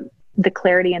the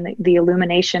clarity and the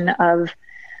illumination of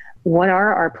what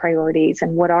are our priorities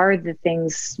and what are the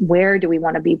things, where do we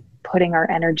want to be putting our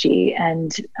energy,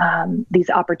 and these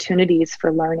opportunities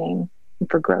for learning and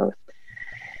for growth.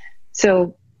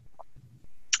 So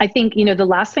I think, the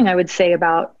last thing I would say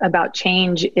about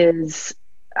change is,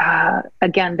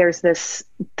 again, there's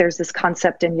this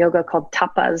concept in yoga called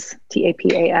tapas,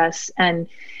 T-A-P-A-S, and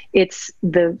it's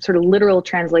the sort of literal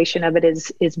translation of it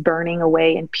is burning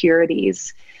away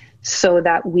impurities, so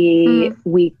that we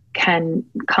can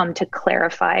come to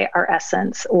clarify our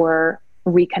essence or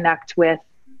reconnect with,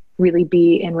 really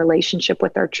be in relationship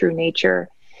with our true nature.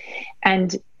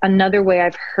 And another way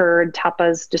I've heard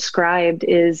tapas described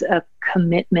is a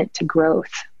commitment to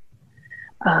growth.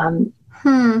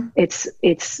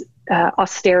 It's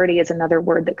austerity is another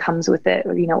word that comes with it,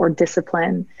 or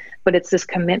discipline, but it's this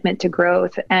commitment to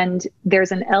growth. And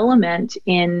there's an element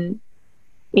in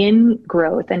in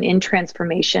growth and in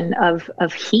transformation of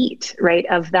heat, right?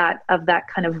 Of that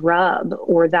kind of rub,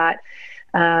 or that,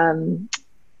 I've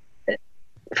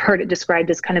heard it described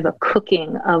as kind of a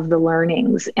cooking of the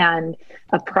learnings and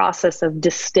a process of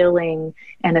distilling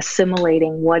and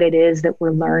assimilating what it is that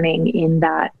we're learning in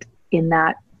that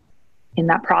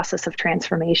process of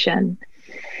transformation.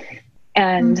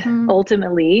 And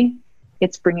ultimately,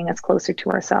 it's bringing us closer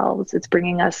to ourselves. It's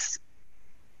bringing us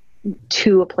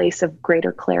to a place of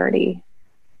greater clarity.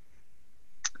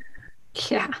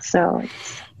 Yeah. So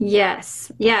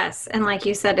yes. And like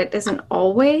you said, it isn't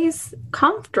always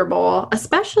comfortable,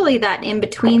 especially that in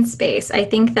between space. I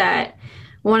think that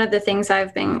one of the things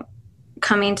I've been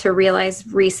coming to realize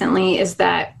recently is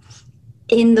that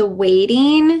in the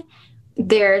waiting,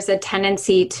 there's a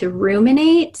tendency to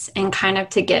ruminate and kind of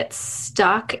to get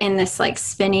stuck in this like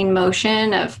spinning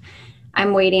motion of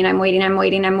I'm waiting.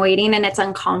 And it's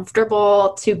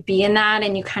uncomfortable to be in that.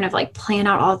 And you kind of like plan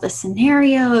out all the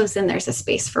scenarios, and there's a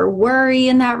space for worry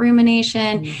in that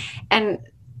rumination. And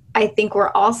I think we're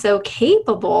also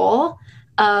capable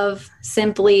of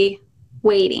simply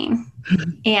waiting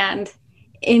and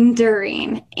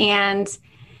enduring and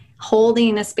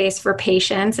holding a space for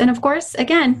patience. And of course,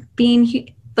 again,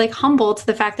 being like humble to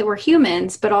the fact that we're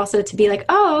humans, but also to be like,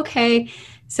 oh, okay,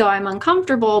 so I'm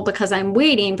uncomfortable because I'm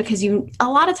waiting, because a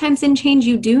lot of times in change,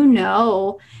 you do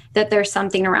know that there's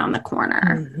something around the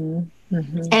corner.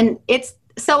 And it's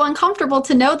so uncomfortable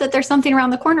to know that there's something around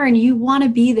the corner, and you want to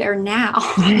be there now.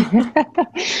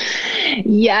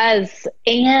 Yes.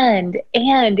 And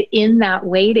in that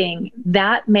waiting,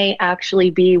 that may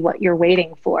actually be what you're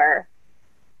waiting for.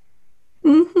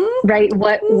 Right?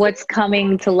 What's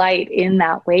coming to light in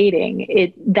that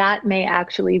waiting, that may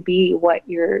actually be what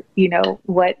you're,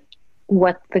 what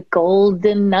the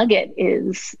golden nugget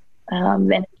is.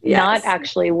 And not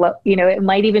actually what, it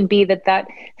might even be that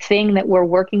thing that we're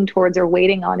working towards or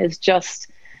waiting on is just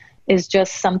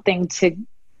something to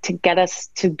get us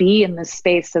to be in this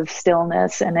space of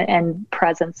stillness and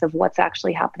presence of what's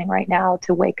actually happening right now,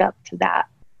 to wake up to that.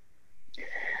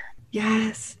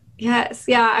 Yes.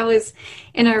 Yeah. I was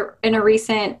in a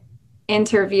recent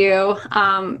interview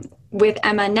with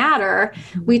Emma Natter.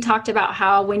 We talked about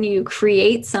how when you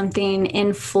create something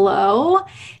in flow,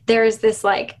 there's this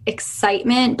like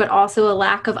excitement, but also a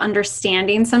lack of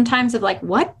understanding sometimes of like,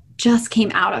 what just came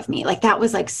out of me? Like that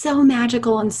was like so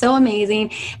magical and so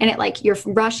amazing. And it like, you're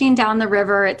rushing down the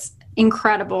river. It's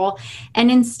incredible. And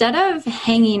instead of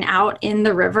hanging out in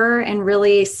the river and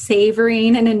really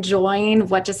savoring and enjoying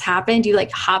what just happened, you like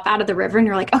hop out of the river and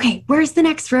you're like, okay, where's the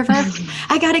next river?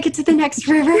 I got to get to the next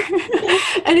river.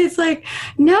 And it's like,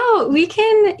 no, we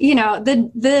can,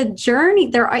 the journey,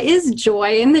 there is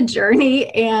joy in the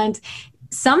journey. And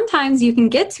sometimes you can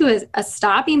get to a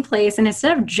stopping place, and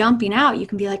instead of jumping out, you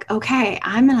can be like, okay,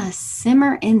 I'm going to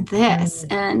simmer in this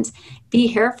and be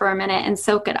here for a minute and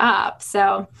soak it up.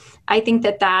 So I think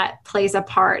that plays a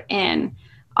part in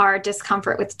our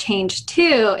discomfort with change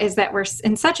too, is that we're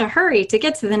in such a hurry to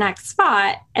get to the next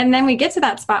spot. And then we get to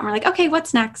that spot and we're like, okay,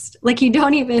 what's next? Like you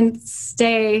don't even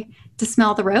stay to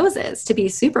smell the roses, to be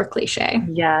super cliche.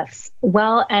 Yes.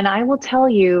 Well, and I will tell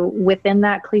you, within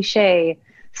that cliche,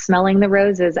 smelling the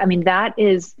roses, I mean,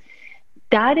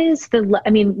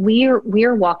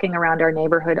 we're walking around our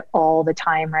neighborhood all the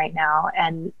time right now.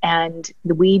 And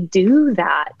we do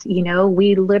that,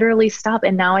 we literally stop.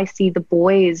 And now I see the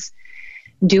boys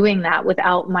doing that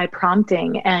without my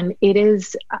prompting. And it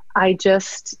is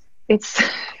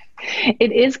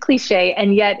cliche.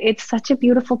 And yet it's such a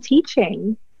beautiful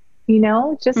teaching,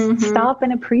 just stop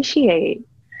and appreciate.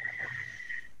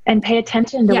 And pay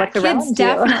attention to what's around you. Kids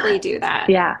definitely do that.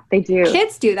 Yeah, they do.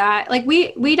 Kids do that. Like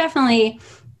we definitely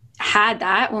had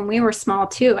that when we were small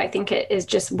too. I think it is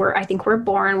just, we're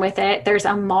born with it. There's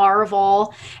a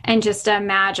marvel and just a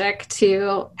magic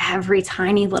to every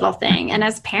tiny little thing. And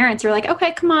as parents, you're like,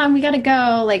 okay, come on, we got to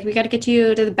go. Like we got to get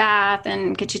you to the bath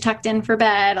and get you tucked in for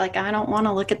bed. Like, I don't want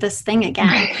to look at this thing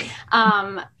again.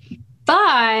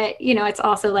 But it's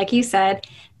also, like you said,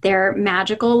 they're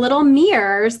magical little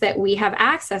mirrors that we have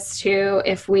access to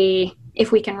if we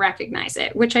can recognize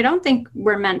it, which I don't think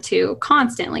we're meant to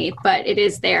constantly, but it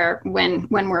is there when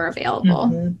we're available.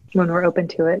 When we're open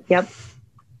to it. Yep.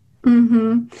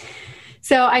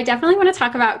 So I definitely want to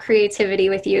talk about creativity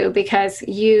with you, because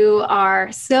you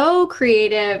are so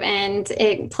creative and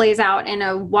it plays out in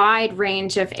a wide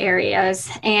range of areas.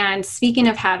 And speaking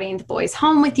of having the boys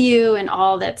home with you and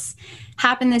all that's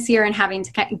happened this year and having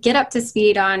to get up to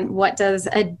speed on what does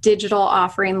a digital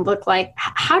offering look like,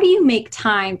 how do you make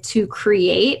time to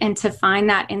create and to find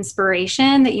that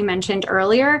inspiration that you mentioned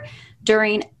earlier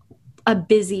during a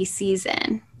busy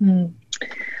season?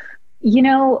 You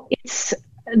know,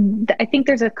 I think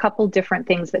there's a couple different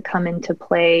things that come into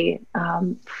play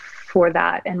for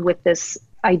that. And with this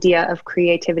idea of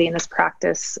creativity and this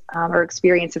practice or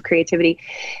experience of creativity,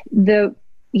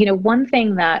 one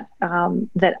thing that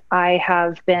I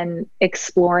have been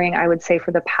exploring, I would say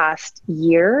for the past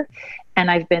year, and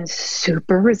I've been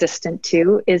super resistant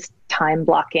to, is time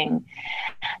blocking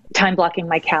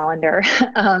my calendar.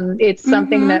 It's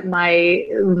something that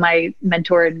my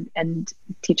mentor and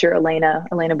teacher,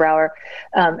 Elena Brower,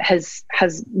 has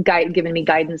given me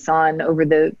guidance on over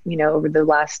the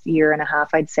last year and a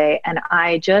half, I'd say. And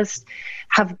I've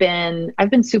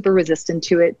been super resistant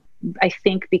to it. I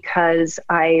think because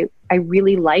I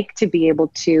really like to be able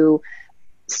to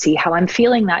see how I'm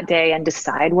feeling that day and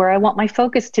decide where I want my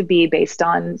focus to be based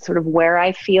on sort of where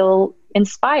I feel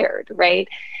inspired, right?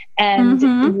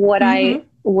 And what I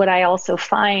also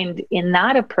find in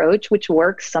that approach, which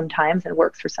works sometimes and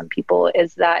works for some people,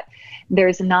 is that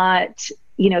there's not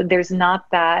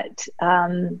that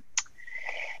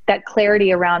that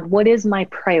clarity around what is my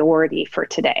priority for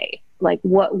today. Like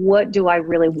what do I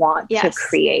really want to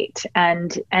create?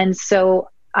 And so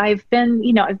I've been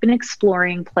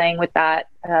exploring, playing with that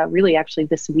really actually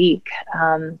this week.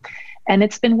 And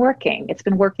it's been working. It's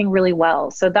been working really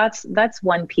well. So that's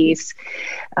one piece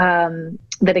that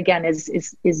again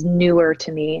is newer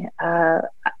to me.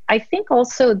 I think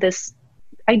also this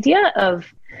idea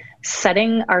of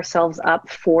setting ourselves up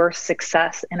for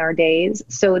success in our days.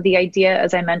 So the idea,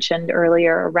 as I mentioned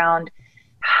earlier, around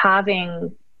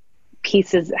having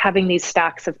these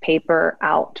stacks of paper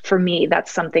out, for me,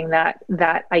 that's something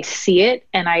that I see it,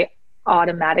 and I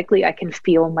can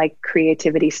feel my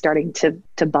creativity starting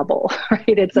to bubble,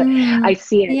 right? I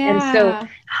see it. Yeah. And so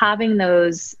having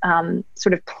those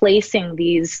sort of placing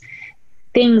these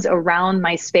things around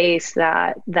my space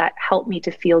that help me to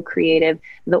feel creative,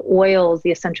 the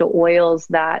essential oils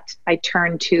that I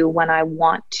turn to when I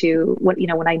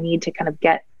when I need to kind of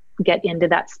get into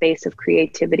that space of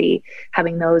creativity,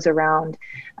 having those around.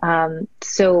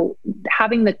 So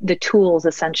having the tools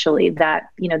essentially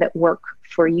that work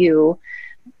for you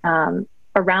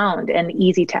around and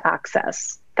easy to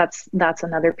access. That's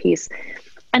another piece.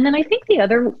 And then I think the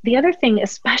other thing,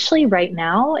 especially right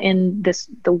now in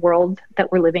the world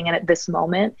that we're living in at this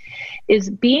moment, is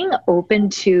being open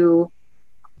to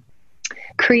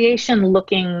creation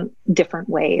looking different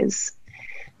ways.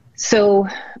 So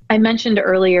I mentioned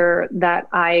earlier that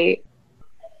I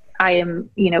am,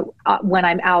 when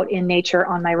I'm out in nature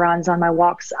on my runs, on my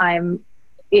walks,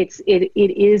 it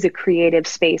is a creative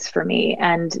space for me.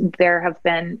 And there have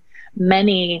been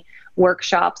many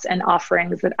workshops and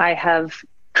offerings that I have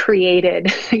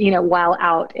created, while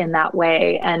out in that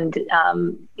way. And,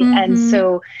 and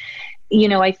so,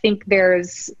 I think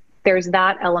there's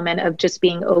that element of just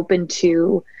being open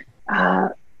to,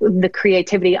 the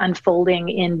creativity unfolding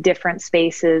in different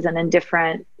spaces and in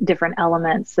different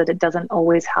elements, that it doesn't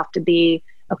always have to be,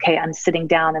 okay, I'm sitting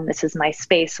down and this is my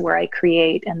space where I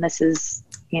create. And this is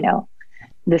that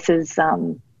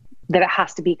it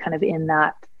has to be kind of in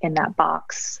that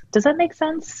box. Does that make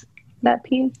sense? That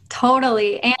piece?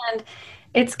 Totally. And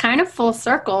it's kind of full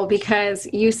circle, because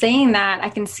you saying that, I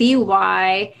can see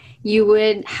why you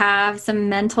would have some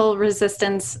mental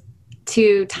resistance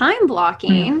to time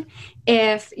blocking.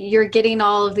 If you're getting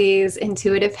all of these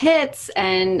intuitive hits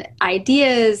and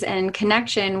ideas and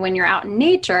connection when you're out in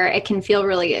nature, it can feel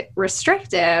really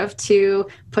restrictive to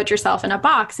put yourself in a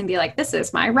box and be like, this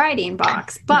is my writing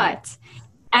box. But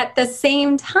at the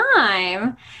same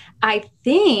time, I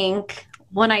think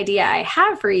one idea I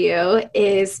have for you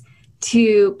is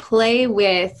to play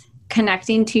with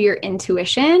connecting to your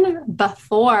intuition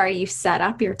before you set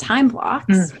up your time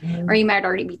blocks, or you might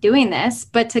already be doing this,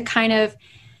 but to kind of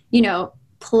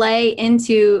play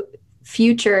into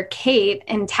future Kate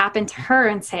and tap into her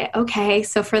and say, okay,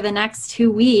 so for the next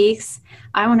 2 weeks,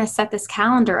 I want to set this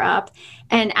calendar up,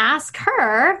 and ask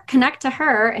her, connect to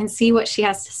her and see what she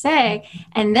has to say.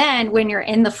 And then when you're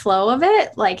in the flow of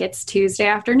it, like it's Tuesday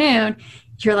afternoon,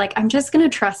 you're like, I'm just going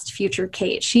to trust future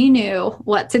Kate. She knew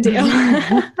what to do.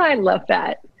 I love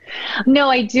that. No,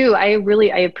 I do. I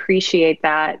appreciate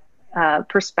that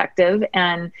perspective.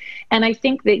 And I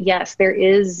think that, yes, there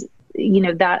is,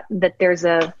 that there's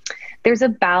a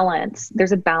balance.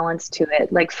 There's a balance to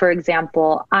it. Like, for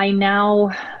example, I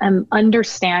now am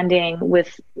understanding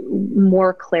with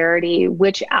more clarity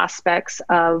which aspects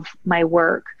of my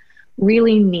work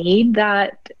really need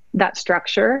that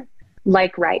structure.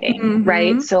 like writing,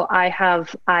 right? So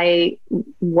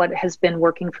what has been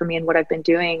working for me and what I've been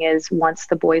doing is once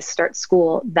the boys start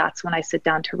school, that's when I sit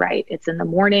down to write. It's in the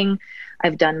morning.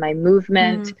 I've done my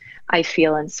movement. I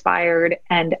feel inspired,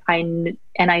 and I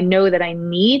know that I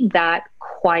need that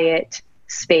quiet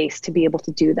space to be able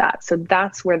to do that. So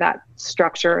that's where that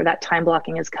structure or that time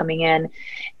blocking is coming in.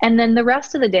 And then the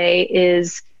rest of the day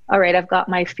is, all right, I've got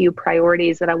my few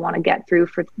priorities that I want to get through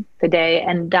for the day.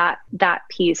 And that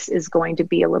piece is going to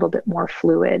be a little bit more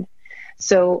fluid.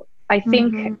 So I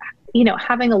think,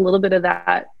 having a little bit of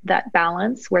that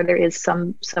balance where there is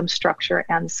some structure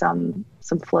and some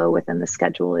flow within the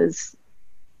schedule is,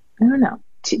 I don't know,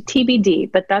 TBD,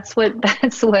 but that's what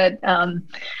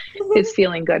is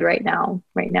feeling good right now.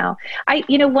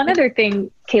 One other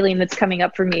thing, Kayleen, that's coming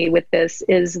up for me with this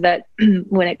is that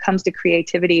when it comes to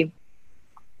creativity,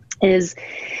 is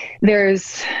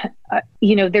there's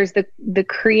the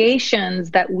creations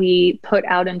that we put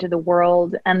out into the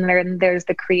world, and then there's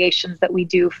the creations that we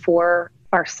do for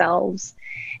ourselves,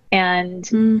 and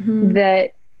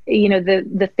that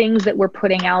the things that we're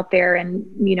putting out there. And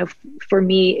for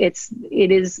me, it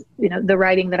is the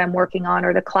writing that I'm working on,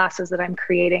 or the classes that I'm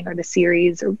creating, or the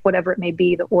series, or whatever it may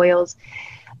be, the oils,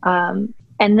 and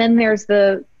then there's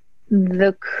the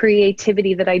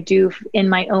creativity that I do in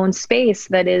my own space,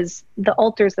 that is the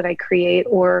altars that I create,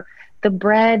 or the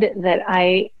bread that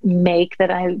I make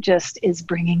that I just is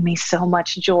bringing me so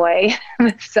much joy,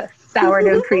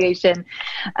 sourdough creation,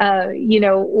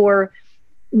 or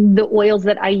the oils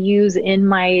that I use in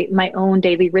my own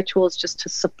daily rituals just to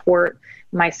support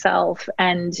myself.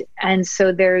 And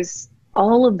so there's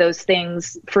all of those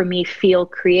things for me feel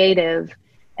creative,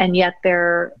 and yet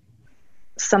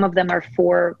some of them are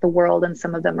for the world and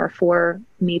some of them are for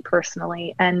me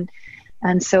personally. And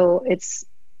so it's,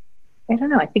 I don't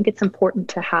know, I think it's important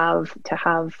to have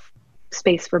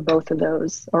space for both of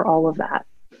those, or all of that.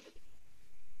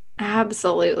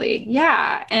 Absolutely.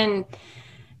 Yeah. And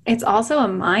it's also a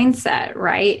mindset,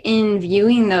 right? In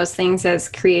viewing those things as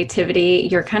creativity,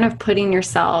 you're kind of putting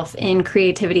yourself in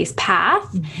creativity's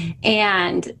path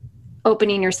and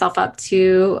opening yourself up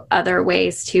to other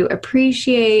ways to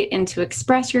appreciate and to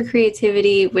express your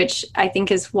creativity, which I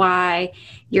think is why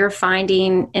you're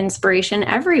finding inspiration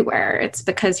everywhere. It's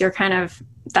because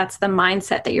that's the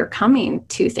mindset that you're coming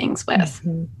to things with.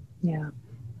 Yeah.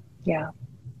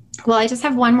 Well, I just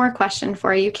have one more question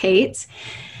for you, Kate.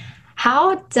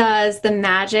 How does the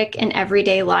magic in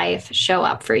everyday life show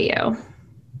up for you?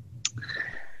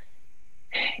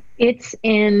 It's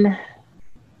in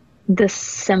the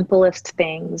simplest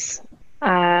things.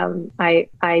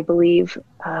 I believe.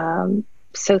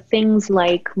 So things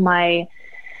like my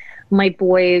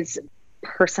boys'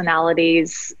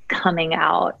 personalities coming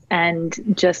out, and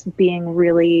just being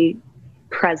really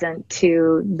present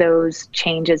to those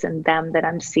changes in them that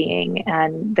I'm seeing,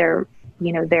 and they're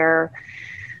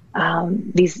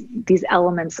these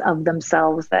elements of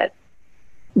themselves that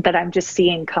I'm just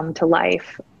seeing come to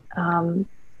life. And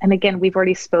again, we've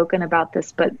already spoken about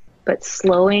this, but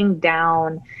slowing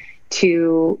down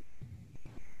to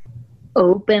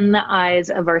open the eyes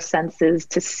of our senses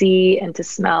to see and to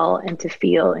smell and to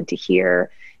feel and to hear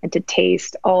and to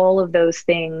taste, all of those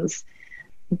things,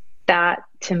 that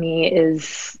to me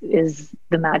is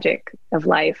the magic of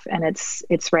life. And it's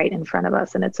right in front of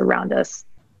us, and it's around us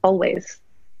always.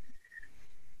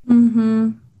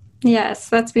 Yes,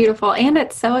 that's beautiful. And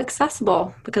it's so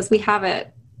accessible because we have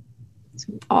it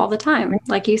all the time,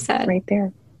 like you said. Right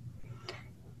there.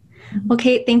 Well,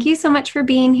 Kate, thank you so much for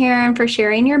being here and for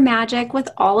sharing your magic with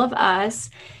all of us.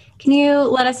 Can you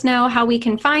let us know how we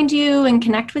can find you and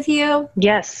connect with you?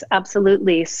 Yes,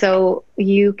 absolutely. So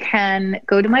you can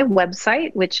go to my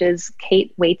website, which is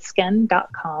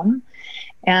katewaitsken.com.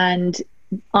 And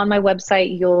on my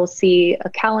website, you'll see a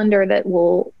calendar that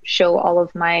will show all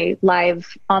of my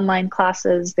live online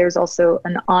classes. There's also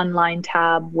an online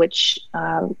tab, which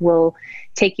will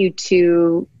take you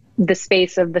to the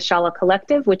space of the Shala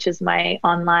Collective, which is my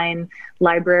online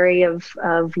library of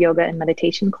yoga and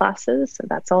meditation classes. So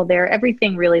that's all there.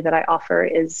 Everything really that I offer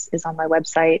is on my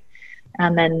website.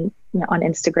 And then on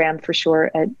Instagram for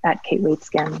sure at Kate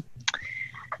Waitsken.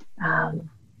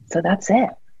 So that's it.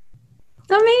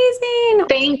 Amazing.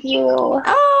 Thank you.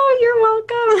 Oh, you're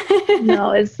welcome.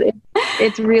 No,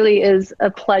 it really is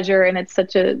a pleasure. And it's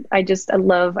I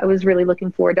was really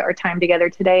looking forward to our time together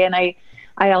today. And I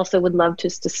also would love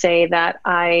just to say that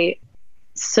I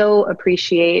so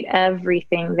appreciate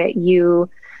everything that you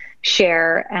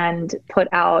share and put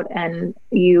out. And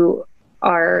you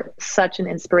are such an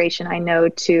inspiration, I know,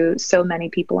 to so many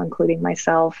people, including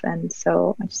myself. And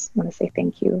so I just want to say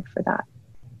thank you for that.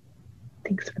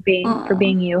 Thanks for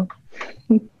being you.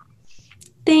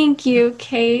 Thank you,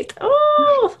 Kate.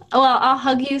 Oh, well, I'll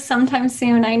hug you sometime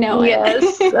soon. I know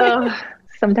yes. it.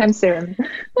 Sometime soon.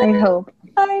 I hope.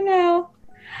 I know.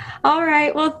 All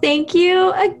right. Well, thank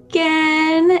you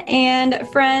again. And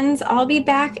friends, I'll be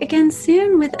back again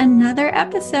soon with another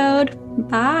episode.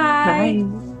 Bye.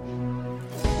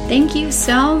 Thank you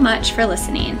so much for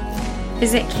listening.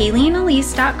 Visit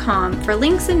KayleenElise.com for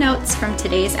links and notes from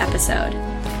today's episode.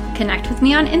 Connect with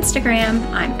me on Instagram.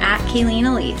 I'm at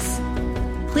KayleenElise.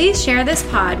 Please share this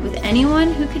pod with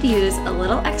anyone who could use a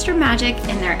little extra magic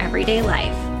in their everyday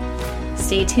life.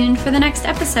 Stay tuned for the next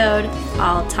episode.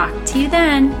 I'll talk to you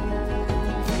then.